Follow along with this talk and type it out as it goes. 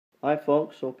Hi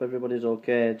folks, hope everybody's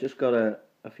okay. Just got a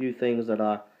few things that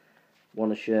I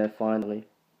want to share finally.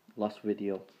 Last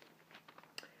video.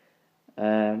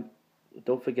 Um,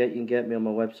 don't forget you can get me on my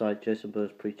website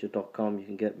jasonburrspreacher.com. You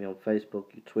can get me on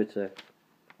Facebook, Twitter,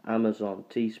 Amazon,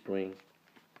 Teespring,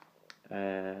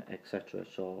 etc.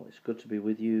 So it's good to be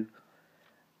with you.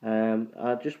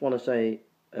 I just want to say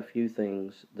a few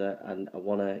things that I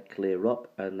want to clear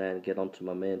up and then get on to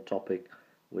my main topic,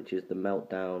 which is the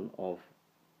meltdown of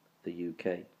the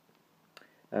UK.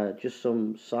 Just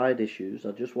some side issues.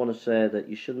 I just want to say that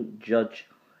you shouldn't judge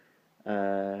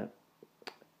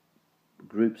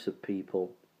groups of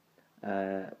people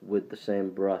with the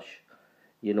same brush.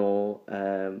 You know,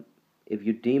 if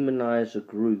you demonize a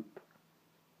group,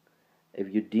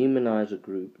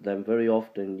 then very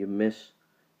often you miss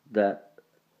that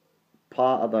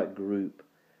part of that group,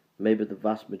 maybe the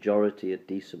vast majority, are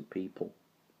decent people.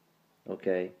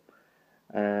 Okay,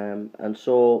 and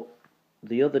so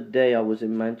the other day I was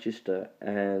in Manchester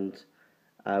and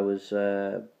I was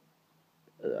a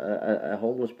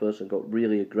homeless person got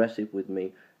really aggressive with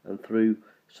me and threw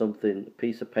something, a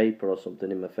piece of paper or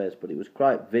something in my face, but it was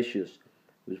quite vicious.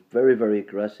 It was very, very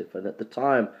aggressive. And at the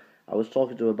time, I was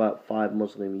talking to about 5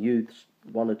 Muslim youths,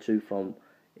 1 or 2 from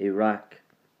Iraq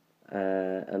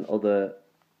and other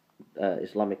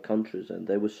Islamic countries, and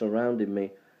they were surrounding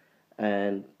me,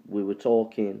 and we were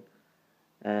talking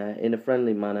in a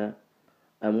friendly manner.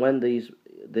 And when this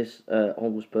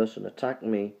homeless person attacked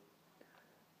me,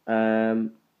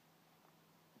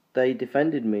 they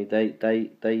defended me.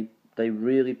 They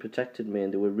really protected me,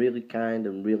 and they were really kind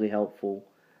and really helpful,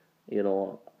 you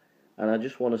know. And I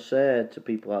just want to say to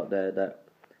people out there that,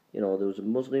 you know, there was a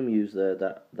Muslim youth there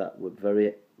that were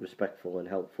very respectful and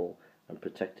helpful and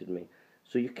protected me.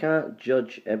 So you can't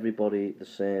judge everybody the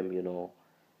same, you know.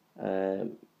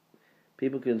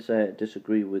 People can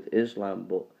disagree with Islam,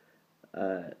 but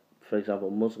for example,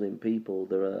 Muslim people,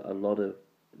 there are a lot of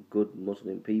good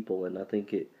Muslim people, and I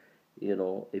think you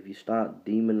know, if you start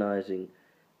demonizing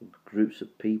groups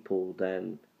of people,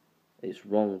 then it's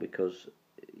wrong, because,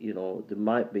 you know, there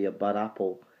might be a bad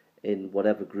apple in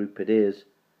whatever group it is,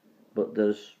 but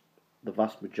there's the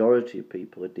vast majority of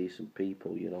people are decent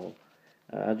people, you know.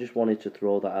 I just wanted to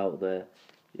throw that out there,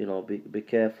 you know, be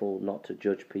careful not to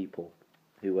judge people,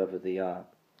 whoever they are.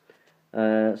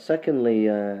 Secondly,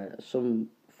 some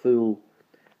fool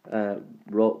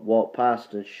walked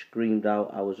past and screamed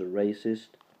out I was a racist.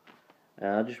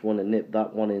 I just want to nip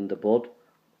that one in the bud.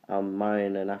 I'm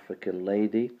marrying an African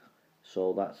lady,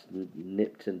 so that's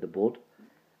nipped in the bud.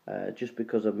 Just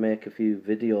because I make a few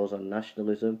videos on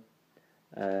nationalism,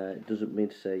 it doesn't mean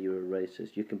to say you're a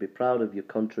racist. You can be proud of your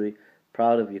country,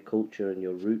 proud of your culture and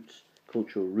your roots,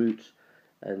 cultural roots,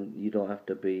 and you don't have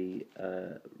to be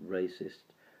racist.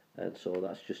 And so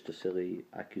that's just a silly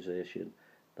accusation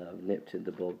that I've nipped in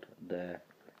the bud there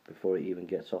before it even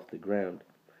gets off the ground.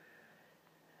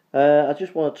 I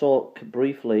just want to talk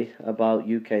briefly about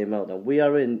UK meltdown. We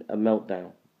are in a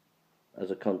meltdown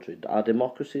as a country. Our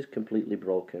democracy is completely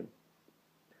broken.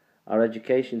 Our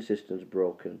education system's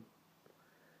broken.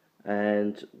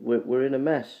 And we're in a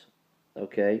mess,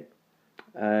 okay?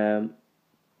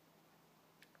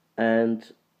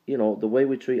 And, you know, the way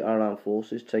we treat our armed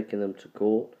forces, taking them to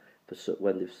court for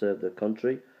when they've served their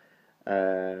country.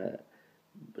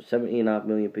 17.5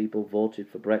 million people voted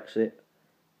for Brexit.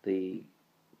 The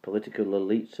political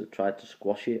elites have tried to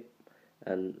squash it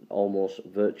and almost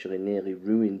virtually nearly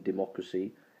ruined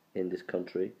democracy in this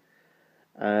country.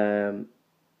 Sex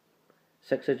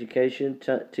education,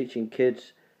 teaching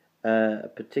kids a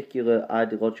particular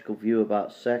ideological view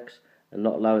about sex and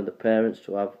not allowing the parents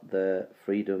to have the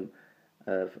freedom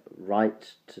of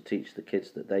right to teach the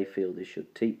kids that they feel they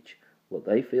should teach, what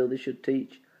they feel they should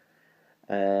teach.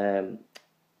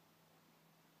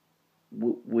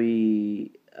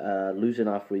 We are losing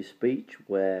our free speech,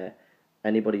 where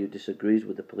anybody who disagrees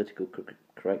with the political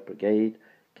correct brigade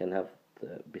can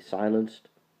be silenced.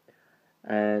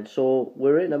 And so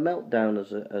we're in a meltdown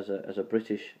as a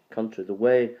British country. The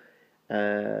way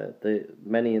the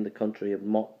many in the country have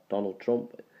mocked Donald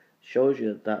Trump shows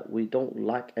you that we don't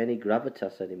lack any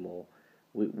gravitas anymore.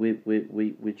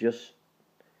 We just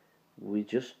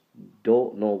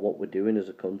don't know what we're doing as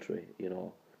a country. You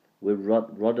know, we're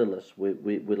rudderless.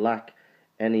 We lack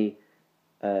any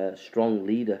strong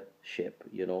leadership.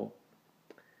 You know.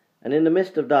 And in the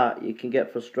midst of that, you can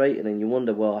get frustrated and you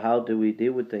wonder, well, how do we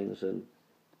deal with things? And,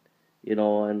 you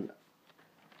know, and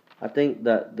I think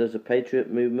that there's a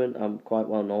patriot movement. I'm quite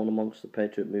well known amongst the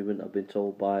patriot movement. I've been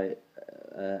told by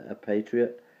a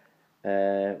patriot.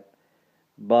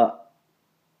 But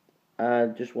I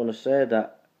just want to say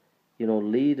that,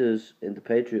 leaders in the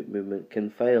Patriot movement can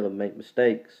fail and make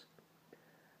mistakes.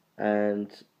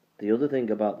 And the other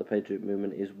thing about the Patriot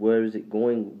movement is, where is it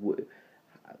going?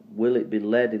 Will it be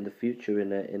led in the future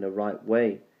in a right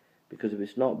way? Because if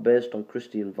it's not based on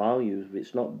Christian values, if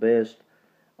it's not based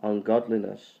on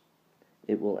godliness,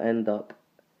 it will end up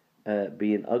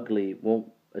being ugly. It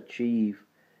won't achieve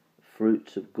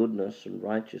fruits of goodness and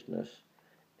righteousness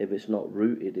if it's not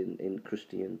rooted in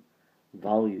Christian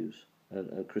values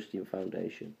and Christian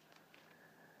foundation.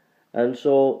 And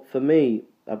so for me,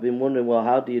 I've been wondering, well,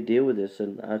 how do you deal with this?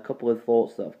 And a couple of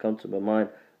thoughts that have come to my mind.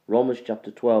 Romans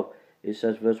chapter 12, it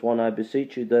says, verse 1, I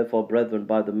beseech you therefore, brethren,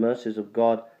 by the mercies of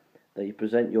God, that you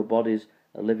present your bodies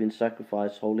a living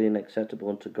sacrifice, holy and acceptable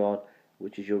unto God,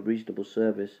 which is your reasonable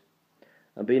service.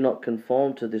 And be not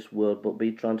conformed to this world, but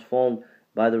be transformed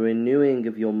by the renewing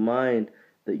of your mind,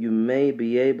 that you may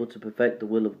be able to perfect the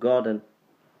will of God. And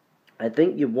I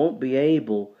think you won't be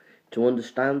able to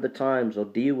understand the times or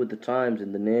deal with the times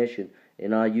in the nation,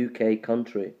 in our UK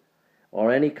country,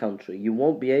 or any country. You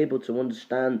won't be able to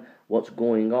understand what's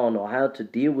going on or how to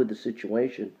deal with the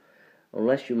situation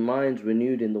unless your mind's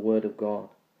renewed in the Word of God.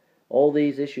 All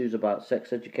these issues about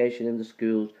sex education in the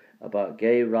schools, about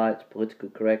gay rights, political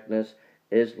correctness,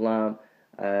 Islam,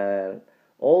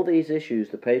 all these issues,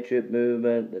 the Patriot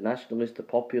movement, the nationalist, the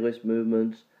populist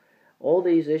movements, all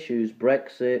these issues,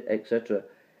 Brexit, etc.,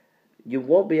 you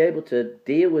won't be able to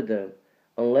deal with them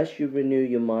unless you renew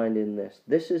your mind in this.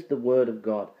 This is the Word of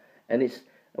God. And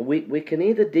we can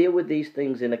either deal with these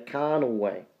things in a carnal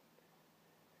way,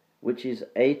 which is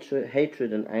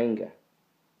hatred and anger,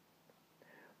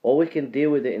 or we can deal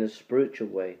with it in a spiritual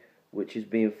way, which is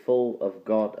being full of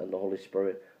God and the Holy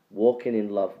Spirit, walking in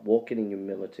love, walking in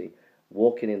humility,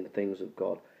 walking in the things of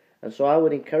God. And so I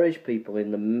would encourage people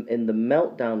in the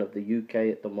meltdown of the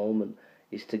UK at the moment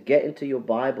is to get into your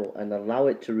Bible and allow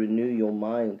it to renew your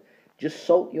mind. Just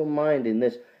soak your mind in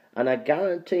this, and I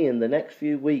guarantee in the next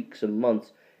few weeks and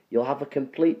months you'll have a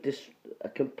complete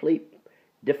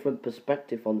different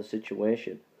perspective on the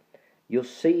situation. You'll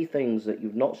see things that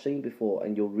you've not seen before,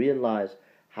 and you'll realize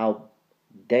how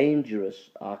dangerous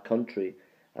our country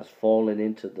has fallen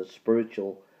into the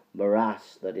spiritual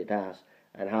morass that it has,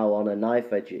 and how on a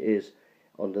knife edge it is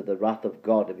under the wrath of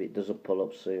God if it doesn't pull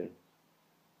up soon.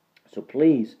 So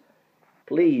please,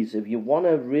 if you want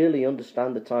to really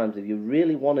understand the times, if you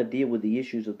really want to deal with the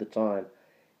issues of the time,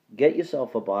 get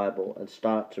yourself a Bible and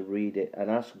start to read it and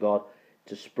ask God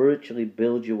to spiritually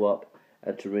build you up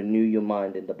and to renew your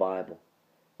mind in the Bible.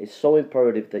 It's so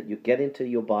imperative that you get into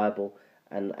your Bible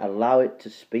and allow it to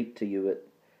speak to you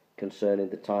concerning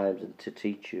the times and to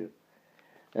teach you.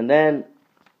 And then,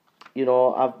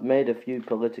 I've made a few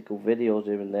political videos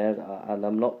here and there, and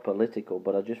I'm not political,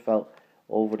 but I just felt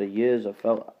over the years, I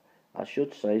felt I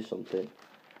should say something.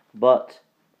 But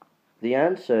the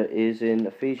answer is in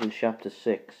Ephesians chapter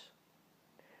 6,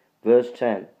 verse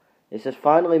 10. It says,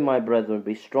 finally, my brethren,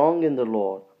 be strong in the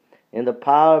Lord, in the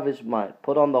power of his might.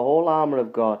 Put on the whole armour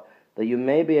of God, that you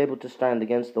may be able to stand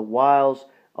against the wiles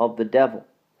of the devil.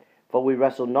 For we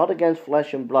wrestle not against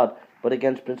flesh and blood, but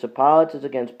against principalities,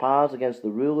 against powers, against the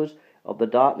rulers of the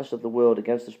darkness of the world,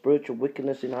 against the spiritual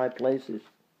wickedness in high places.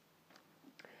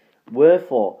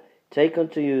 Wherefore, take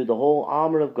unto you the whole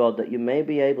armour of God, that you may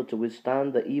be able to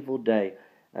withstand the evil day,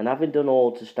 and having done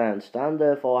all to stand. Stand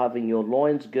therefore, having your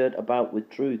loins girt about with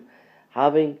truth,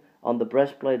 having on the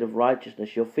breastplate of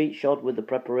righteousness, your feet shod with the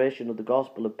preparation of the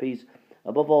gospel of peace,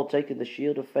 above all taking the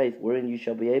shield of faith, wherein you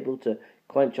shall be able to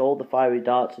quench all the fiery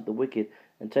darts of the wicked,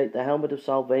 and take the helmet of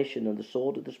salvation and the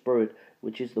sword of the Spirit,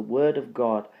 which is the word of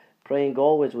God, praying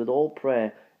always with all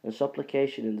prayer and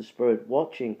supplication in the Spirit,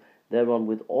 watching thereon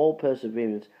with all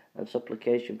perseverance and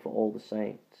supplication for all the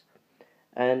saints.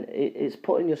 And it's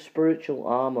putting your spiritual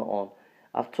armour on.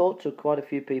 I've talked to quite a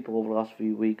few people over the last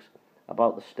few weeks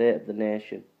about the state of the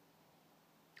nation.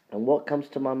 And what comes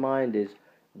to my mind is,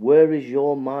 where is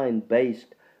your mind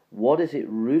based? What is it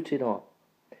rooted on?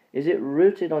 Is it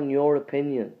rooted on your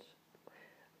opinions?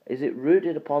 Is it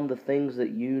rooted upon the things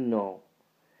that you know?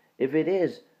 If it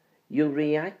is, you're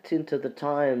reacting to the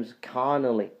times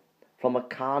carnally, from a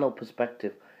carnal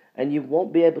perspective, and you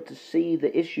won't be able to see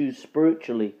the issues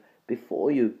spiritually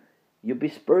before you. You'll be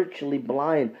spiritually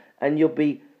blind, and you'll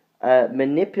be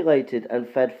manipulated and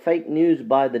fed fake news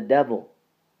by the devil.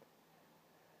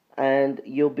 And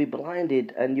you'll be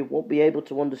blinded, and you won't be able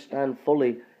to understand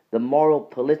fully the moral,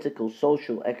 political,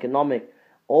 social, economic,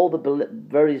 all the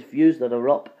various views that are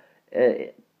up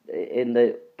in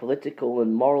the political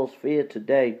and moral sphere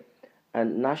today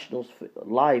and national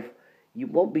life. You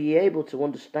won't be able to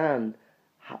understand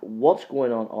what's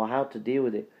going on or how to deal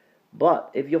with it.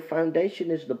 But if your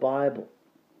foundation is the Bible,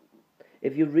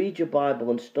 if you read your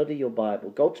Bible and study your Bible,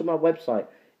 go to my website,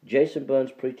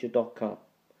 jasonburnspreacher.com.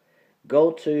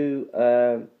 Go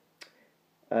to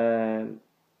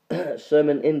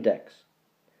Sermon Index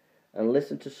and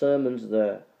listen to sermons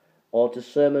there, or to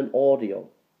sermon audio,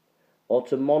 or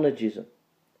to Monergism.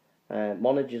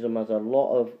 Monergism has a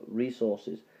lot of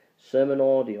resources. Sermon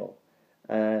audio.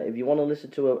 If you want to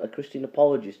listen to a Christian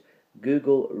apologist,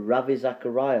 Google Ravi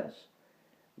Zacharias.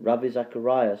 Ravi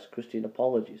Zacharias, Christian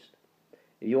apologist.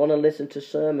 If you want to listen to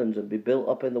sermons and be built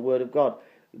up in the Word of God,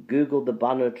 Google the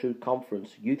Banner of Truth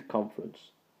Conference, Youth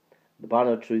Conference, the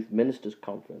Banner of Truth Ministers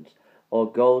Conference,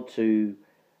 or go to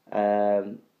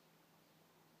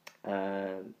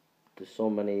there's so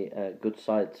many good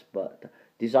sites, but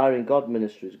Desiring God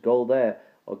Ministries, go there,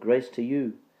 or Grace to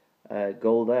You,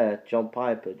 go there, John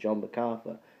Piper, John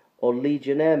MacArthur, or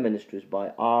Legionnaire Ministries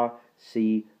by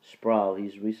R.C. Sproul,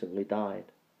 he's recently died.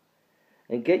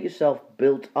 And get yourself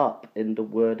built up in the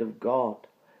Word of God,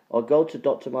 or go to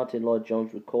Dr. Martin Lloyd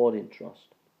Jones Recording Trust,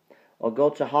 or go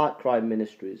to Heart Cry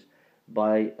Ministries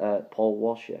by Paul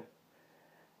Washer,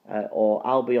 or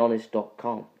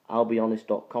I'llBeHonest.com.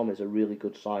 I'llBeHonest.com is a really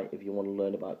good site if you want to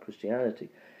learn about Christianity.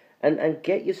 And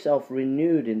get yourself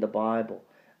renewed in the Bible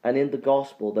and in the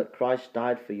gospel that Christ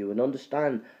died for you, and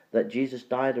understand that Jesus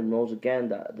died and rose again,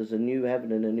 that there's a new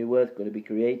heaven and a new earth going to be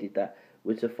created, that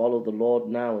we're to follow the Lord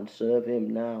now and serve Him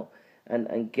now,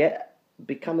 and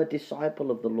become a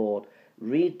disciple of the Lord.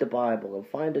 Read the Bible and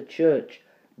find a church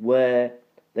where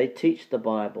they teach the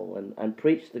Bible and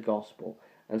preach the gospel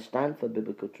and stand for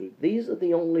biblical truth. These are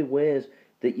the only ways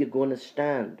that you're going to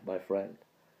stand, my friend.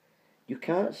 You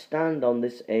can't stand on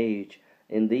this age,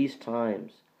 in these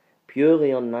times,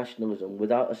 purely on nationalism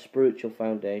without a spiritual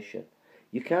foundation.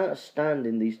 You can't stand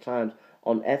in these times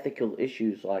on ethical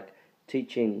issues like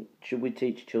teaching, should we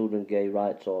teach children gay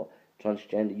rights or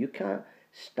transgender? You can't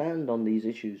stand on these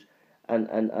issues and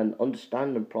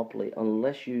understand them properly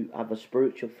unless you have a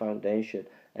spiritual foundation.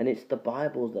 And it's the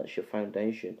Bible that's your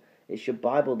foundation. It's your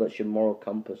Bible that's your moral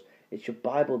compass. It's your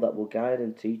Bible that will guide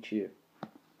and teach you.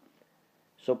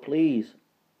 So please,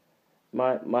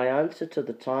 my answer to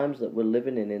the times that we're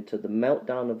living in, into the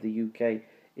meltdown of the UK,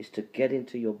 is to get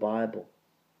into your Bible.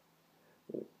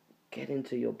 Get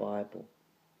into your Bible.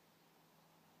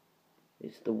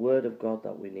 It's the Word of God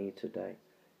that we need today.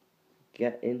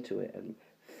 Get into it and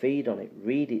feed on it.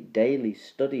 Read it daily.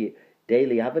 Study it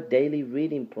daily. Have a daily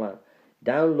reading plan.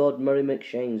 Download Murray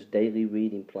McShane's daily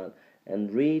reading plan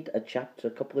and read a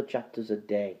couple of chapters a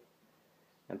day,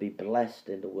 and be blessed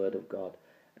in the Word of God.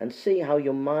 And see how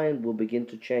your mind will begin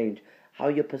to change, how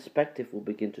your perspective will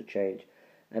begin to change,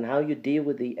 and how you deal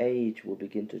with the age will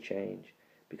begin to change.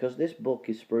 Because this book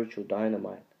is spiritual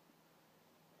dynamite.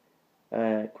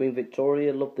 Queen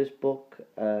Victoria loved this book.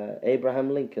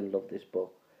 Abraham Lincoln loved this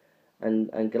book.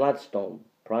 And Gladstone,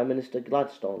 Prime Minister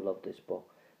Gladstone loved this book.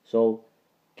 So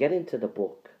get into the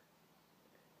book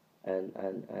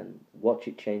and watch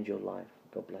it change your life.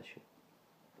 God bless you.